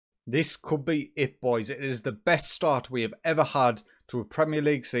This could be it, boys. It is the best start we have ever had to a Premier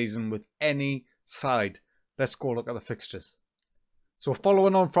League season with any side. Let's go look at the fixtures. So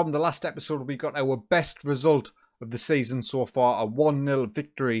following on from the last episode, we got our best result of the season so far, a 1-0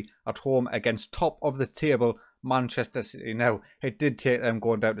 victory at home against top of the table Manchester City. Now, it did take them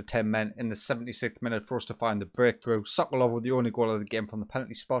going down to 10 men in the 76th minute for us to find the breakthrough. Sokolov with the only goal of the game from the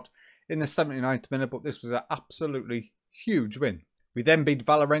penalty spot in the 79th minute, but this was an absolutely huge win. We then beat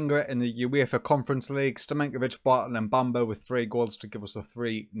Vålerenga in the UEFA Conference League. Stamenkovic, Barton and Bamba with 3 goals to give us a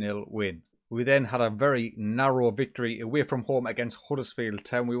 3-0 win. We then had a very narrow victory away from home against Huddersfield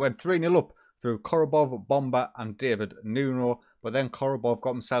Town. We went 3-0 up through Korobov, Bomba and David Nuno, but then Korobov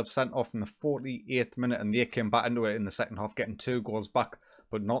got himself sent off in the 48th minute and they came back into it in the second half, getting 2 goals back,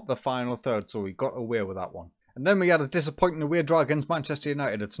 but not the final third, so we got away with that one. And then we had a disappointing away draw against Manchester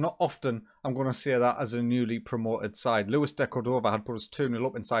United. It's not often I'm going to say that as a newly promoted side. Luis de Cordova had put us 2-0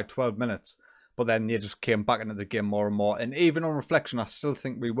 up inside 12 minutes, but then they just came back into the game more and more. And even on reflection, I still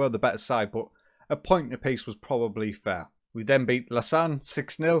think we were the better side, but a point apiece was probably fair. We then beat Lausanne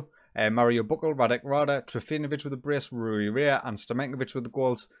 6-0. Mario Buckel, Radek Rada, Trifinovic with a brace, Rui Rea and Stamenkovic with the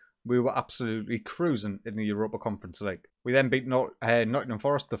goals. We were absolutely cruising in the Europa Conference League. We then beat Nottingham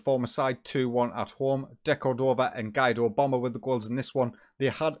Forest, the former side, 2-1 at home. De Cordova and Guido Bomber with the goals in this one. They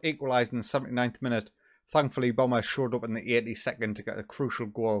had equalised in the 79th minute. Thankfully, Bomber showed up in the 82nd to get a crucial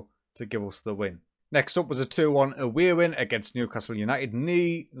goal to give us the win. Next up was a 2-1 away win against Newcastle United.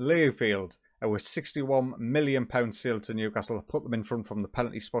 Nee Layfield, our £61 million sale to Newcastle, put them in front from the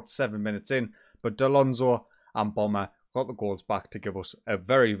penalty spot 7 minutes in, but D'Alonso and Bomber got the goals back to give us a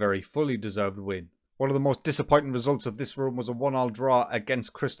very, very fully deserved win. One of the most disappointing results of this run was a 1-1 draw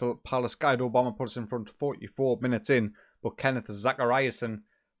against Crystal Palace. Guido Bomber put us in front 44 minutes in, but Kenneth Zachariasen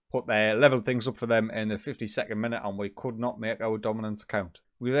leveled things up for them in the 52nd minute and we could not make our dominance count.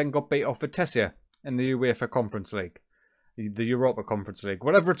 We then got beat off Vitesse in the UEFA Conference League, the Europa Conference League,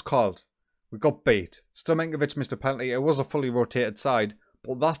 whatever it's called. We got beat. Stamenkovic missed a penalty. It was a fully rotated side,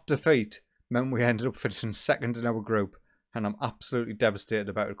 but that defeat meant we ended up finishing second in our group. And I'm absolutely devastated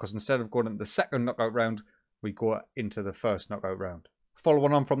about it because instead of going into the second knockout round, we go into the first knockout round.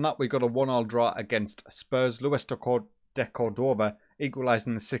 Following on from that, we got a 1-1 draw against Spurs. Luis de Cordova equalised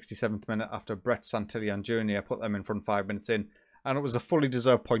in the 67th minute after Brett Santillan Jr. put them in front 5 minutes in. And it was a fully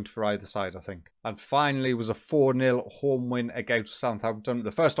deserved point for either side, I think. And finally was a 4-0 home win against Southampton.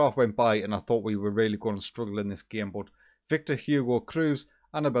 The first half went by and I thought we were really going to struggle in this game. But Victor Hugo Cruz,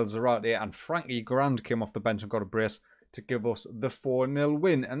 Annabel Zarate and Frankie Grand came off the bench and got a brace to give us the 4-0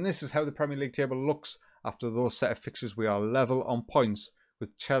 win. And this is how the Premier League table looks after those set of fixtures. We are level on points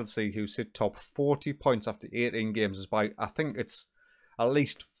with Chelsea, who sit top 40 points after 18 games. By I think it's at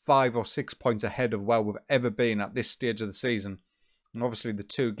least 5 or 6 points ahead of where we've ever been at this stage of the season. And obviously the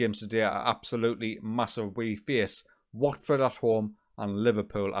 2 games today are absolutely massive. We face Watford at home and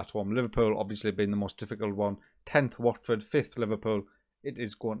Liverpool at home. Liverpool obviously being the most difficult one. 10th Watford, 5th Liverpool. It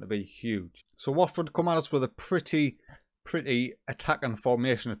is going to be huge. So Watford come at us with a pretty attacking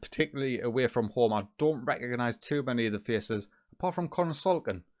formation, particularly away from home. I don't recognise too many of the faces, apart from Connor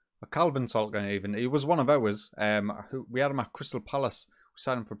Solkin, or Calvin Solkin even. He was one of ours. We had him at Crystal Palace. We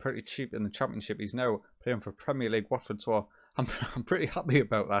signed him for pretty cheap in the Championship. He's now playing for Premier League Watford, so I'm pretty happy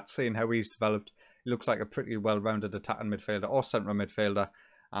about that, seeing how he's developed. He looks like a pretty well-rounded attacking midfielder or central midfielder,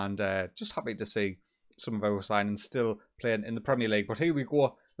 and just happy to see some of our signings still playing in the Premier League. But here we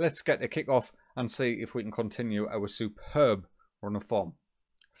go. Let's get a kick-off and see if we can continue our superb run of form.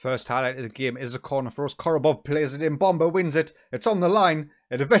 First highlight of the game is a corner for us. Korobov plays it in. Bomber wins it. It's on the line.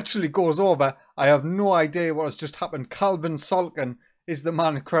 It eventually goes over. I have no idea what has just happened. Calvin Solkin is the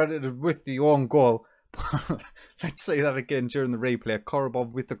man credited with the own goal. Let's see that again during the replay.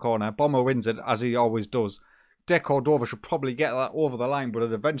 Korobov with the corner. Bomber wins it, as he always does. De Cordova should probably get that over the line, but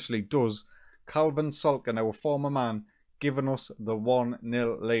it eventually does. Calvin Solkin, our former man, giving us the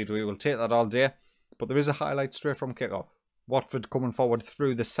 1-0 lead. We will take that all day. But there is a highlight straight from kickoff. Watford coming forward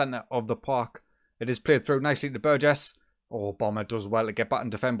through the centre of the park. It is played through nicely to Burgess. Oh, Bomber does well to get back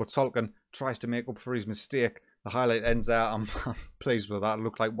and defend, but Solkin tries to make up for his mistake. The highlight ends there. I'm pleased with that. It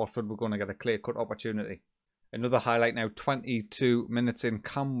looked like Watford were going to get a clear-cut opportunity. Another highlight now, 22 minutes in.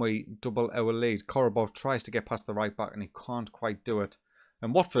 Can we double our lead? Korobov tries to get past the right back and he can't quite do it.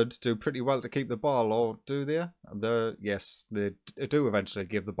 And Watford do pretty well to keep the ball, or do they? Yes, they do eventually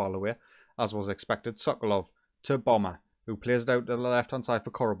give the ball away, as was expected. Sokolov to Bomber, who plays it out to the left-hand side for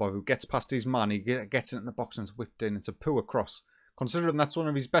Korobov, who gets past his man. He gets it in the box and it's whipped in. It's a poor cross. Considering that's one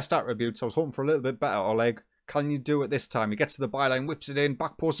of his best attributes, I was hoping for a little bit better, Oleg. Can you do it this time? He gets to the byline, whips it in,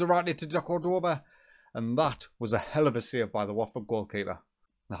 back post Zarate to De Cordova. And that was a hell of a save by the Watford goalkeeper.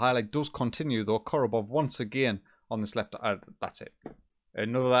 The highlight does continue though. Korobov once again on this left. That's it.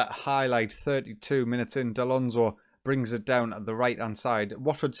 Another highlight 32 minutes in. Delonzo brings it down at the right hand side.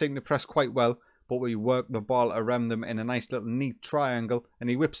 Watford seem to press quite well, but we work the ball around them in a nice little neat triangle. And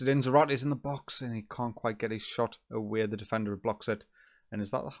he whips it in. Zarrate's in the box and he can't quite get his shot away. The defender blocks it. And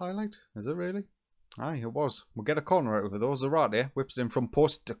is that the highlight? Is it really? Aye, it was. We'll get a corner out of it though. Zarrate whips it in from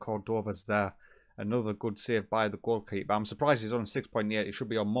post. De Cordova's there. Another good save by the goalkeeper. I'm surprised he's on 6.8. He should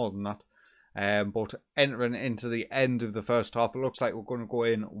be on more than that. But entering into the end of the first half, it looks like we're going to go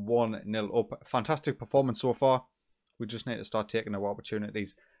in 1-0 up. Fantastic performance so far. We just need to start taking our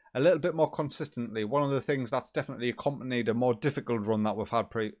opportunities a little bit more consistently. One of the things that's definitely accompanied a more difficult run that we've had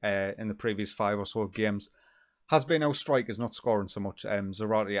in the previous 5 or so games has been our strikers not scoring so much.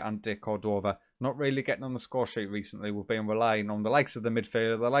 Zarate and De Cordova not really getting on the score sheet recently. We've been relying on the likes of the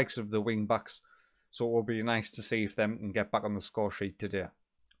midfielder, the likes of the wing backs. So it will be nice to see if them can get back on the score sheet today.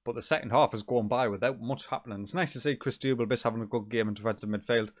 But the second half has gone by without much happening. It's nice to see Chris Dubelbis having a good game in defensive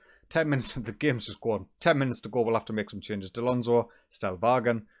midfield. 10 minutes of the game's just gone. 10 minutes to go. We'll have to make some changes. Delonzo,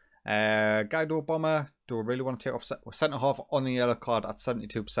 Stelvagen, Guido Bomber. Do we really want to take off centre half on the yellow card at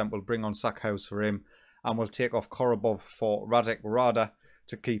 72%? We'll bring on Sackhouse for him. And we'll take off Korobov for Radek Rada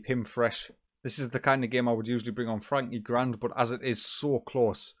to keep him fresh. This is the kind of game I would usually bring on Frankie Grand. But as it is so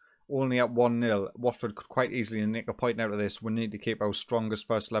close, only at 1-0, Watford could quite easily nick a point out of this. We need to keep our strongest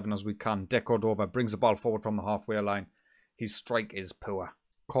first 11 as we can. De Cordova brings the ball forward from the halfway line. His strike is poor.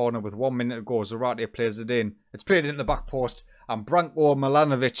 Corner with 1 minute to go. Zarate plays it in. It's played into the back post. And Branko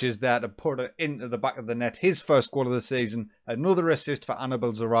Milanovic is there to put it into the back of the net. His first goal of the season. Another assist for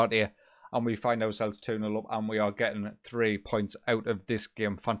Annabel Zarate. And we find ourselves 2-0 up. And we are getting 3 points out of this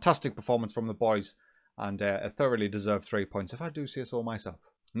game. Fantastic performance from the boys. And a thoroughly deserved 3 points, if I do say so myself.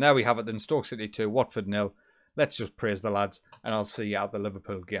 And there we have it then. Stoke City 2, Watford 0. Let's just praise the lads. And I'll see you at the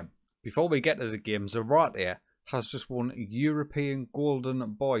Liverpool game. Before we get to the game, Zarate has just won European Golden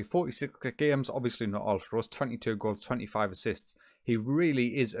Boy. 46 games, obviously not all for us. 22 goals, 25 assists. He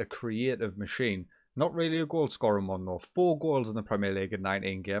really is a creative machine. Not really a goal scoring one though. 4 goals in the Premier League in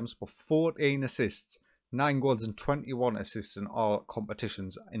 19 games, but 14 assists. 9 goals and 21 assists in all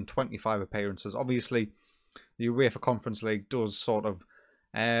competitions in 25 appearances. Obviously, the UEFA Conference League does sort of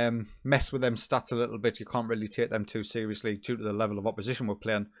mess with them stats a little bit. You can't really take them too seriously due to the level of opposition we're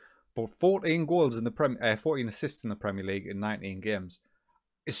playing. But 14 goals in the 14 assists in the Premier League in 19 games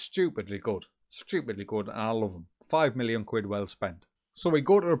is stupidly good. Stupidly good, and I love them. 5 million quid well spent. So we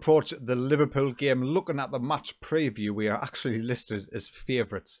go to approach the Liverpool game. Looking at the match preview, we are actually listed as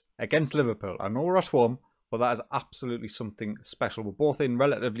favourites against Liverpool. I know we're at home, but that is absolutely something special. We're both in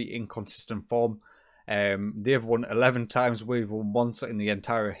relatively inconsistent form. They've won 11 times. We've won once in the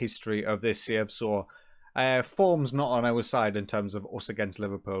entire history of this save. So form's not on our side in terms of us against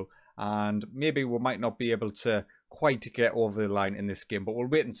Liverpool. And maybe we might not be able to quite get over the line in this game. But we'll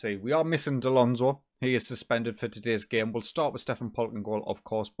wait and see. We are missing Delonzo. He is suspended for today's game. We'll start with Stefan Polk goal, of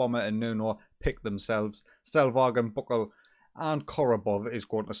course. Bomber and Nuno pick themselves. Stelvagen, Buckle and Korobov is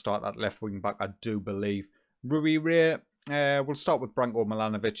going to start at left wing back, I do believe. Rui Ray. We'll start with Branko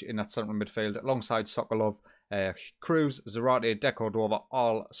Milanovic in that central midfield alongside Sokolov, Cruz, Zarate, De Cordova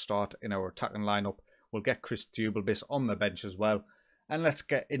all start in our attacking lineup. We'll get Chris Dubelbis on the bench as well. And let's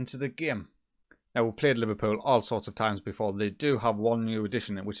get into the game. Now, we've played Liverpool all sorts of times before. They do have one new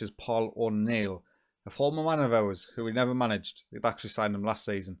addition, which is Paul O'Neill, a former man of ours who we never managed. We've actually signed him last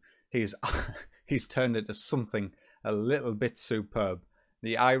season. He's turned into something a little bit superb.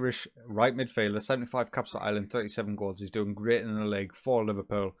 The Irish right midfielder, 75 caps for Ireland, 37 goals. He's doing great in the league for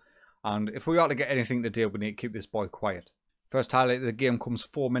Liverpool. And if we ought to get anything to do, we need to keep this boy quiet. First highlight of the game comes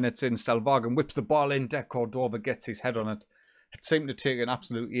 4 minutes in. Stelvagen whips the ball in. De Cordova gets his head on it. It seemed to take an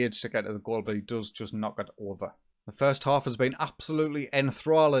absolute age to get to the goal, but he does just knock it over. The first half has been absolutely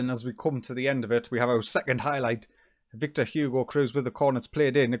enthralling. As we come to the end of it, we have our second highlight. Victor Hugo Cruz with the corner. It's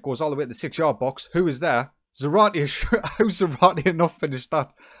played in. It goes all the way to the 6-yard box. Who is there? Zarate. How's Zarate not finished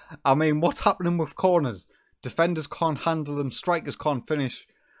that? I mean, what's happening with corners? Defenders can't handle them. Strikers can't finish.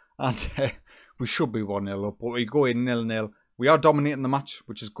 And we should be 1-0 up, but we go in 0-0. We are dominating the match,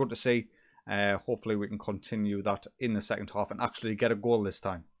 which is good to see. Hopefully we can continue that in the second half and actually get a goal this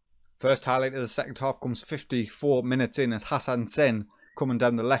time. First highlight of the second half comes 54 minutes in as Hassan Sen coming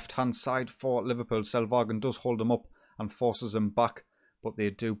down the left-hand side for Liverpool. Stelvagen does hold him up and forces him back, but they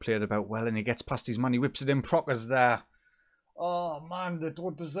do play it about well, and he gets past his man. He whips it in. Procker's there. Oh man, they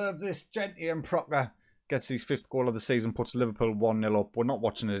don't deserve this. Genty and Procker gets his 5th goal of the season, puts Liverpool 1-0 up. We're not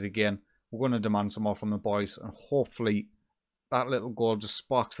watching it again. We're going to demand some more from the boys, and hopefully that little goal just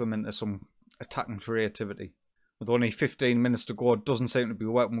sparks them into some attacking creativity. with only 15 minutes to go. It doesn't seem to be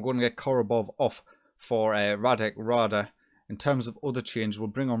working. We're going to get Korobov off for Radek Rada. In terms of other change, we'll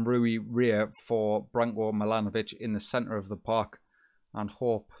bring on Rui Ria for Branko Milanovic in the centre of the park and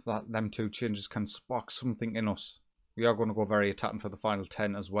hope that them two changes can spark something in us. We are going to go very attacking for the final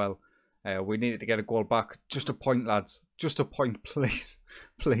 10 as well. We needed to get a goal back. Just a point, lads. Just a point, please.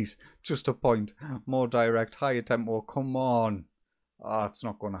 Please. Just a point. More direct, higher tempo. Come on. Ah, it's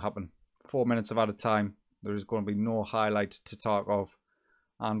not going to happen. 4 minutes of added time. There is going to be no highlight to talk of.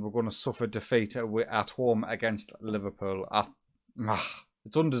 And we're going to suffer defeat at home against Liverpool.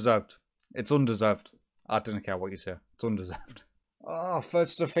 It's undeserved. It's undeserved. I don't care what you say. It's undeserved.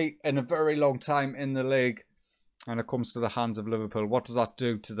 First defeat in a very long time in the league. And it comes to the hands of Liverpool. What does that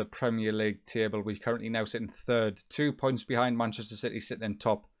do to the Premier League table? We currently now sit in third. 2 points behind Manchester City sitting in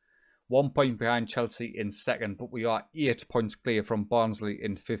top. 1 point behind Chelsea in second. But we are 8 points clear from Barnsley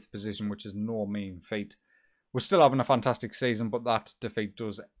in 5th position, which is no mean feat. We're still having a fantastic season, but that defeat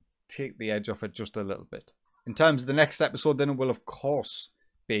does take the edge off it just a little bit. In terms of the next episode, then it will, of course,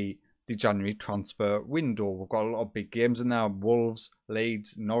 be the January transfer window. We've got a lot of big games in there. Wolves,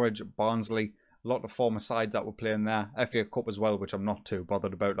 Leeds, Norwich, Barnsley. A lot of former sides that we're playing there. FA Cup as well, which I'm not too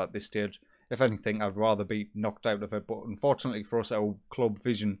bothered about at this stage. If anything, I'd rather be knocked out of it. But unfortunately for us, our club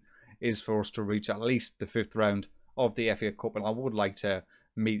vision is for us to reach at least the 5th round of the FA Cup. And I would like to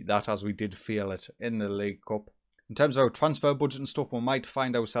meet that as we did feel it in the League Cup. In terms of our transfer budget and stuff, we might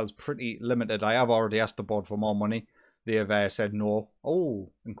find ourselves pretty limited. I have already asked the board for more money. They have said no.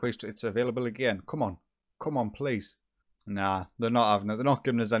 Oh, increased. It's available again. Come on. Come on, please. Nah, they're not having it. They're not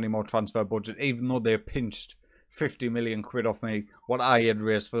giving us any more transfer budget, even though they pinched 50 million quid off me, what I had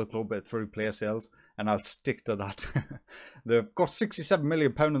raised for the club through player sales, and I'll stick to that. They've got 67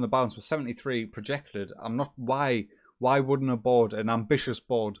 million pound in the balance with 73 projected. I'm not, why wouldn't a board, an ambitious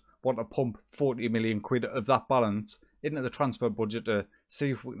board, want to pump 40 million quid of that balance into the transfer budget to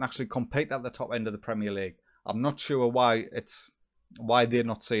see if we can actually compete at the top end of the Premier League? I'm not sure why they're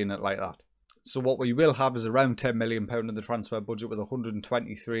not seeing it like that. So what we will have is around £10 million in the transfer budget with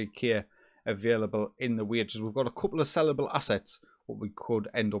 123k available in the wages. We've got a couple of sellable assets what we could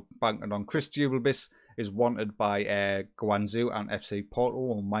end up banking on. Chris Jubelbis is wanted by Guangzhou and FC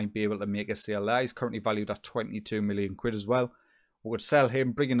Porto. We might be able to make a sale there. He's currently valued at 22 million quid as well. We would sell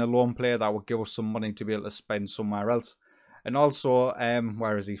him, bring in a loan player that would give us some money to be able to spend somewhere else. And also,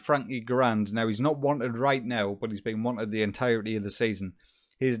 where is he? Frankie Grand. Now, he's not wanted right now, but he's been wanted the entirety of the season.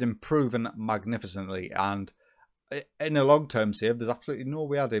 He's improving magnificently, and in a long-term save, there's absolutely no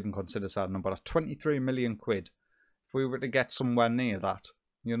way I'd even consider selling him. But at 23 million quid, if we were to get somewhere near that,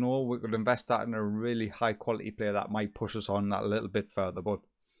 you know, we could invest that in a really high-quality player that might push us on that a little bit further. But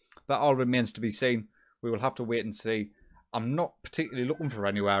that all remains to be seen. We will have to wait and see. I'm not particularly looking for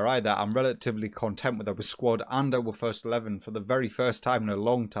anywhere either. I'm relatively content with our squad and our first 11 for the very first time in a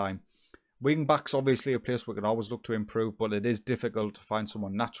long time. Wing-back's obviously a place we can always look to improve, but it is difficult to find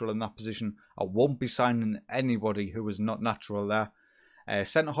someone natural in that position. I won't be signing anybody who is not natural there.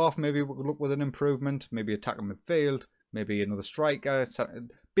 Centre-half, maybe we could look with an improvement. Maybe attacking midfield. Maybe another striker.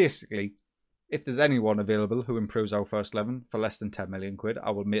 Basically, if there's anyone available who improves our first 11 for less than 10 million quid, I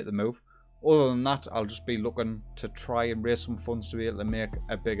will make the move. Other than that, I'll just be looking to try and raise some funds to be able to make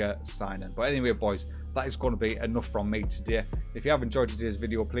a bigger signing. But anyway, boys, that is going to be enough from me today. If you have enjoyed today's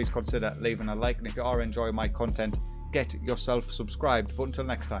video, please consider leaving a like. And if you are enjoying my content, get yourself subscribed. But until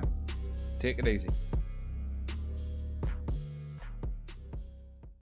next time, take it easy.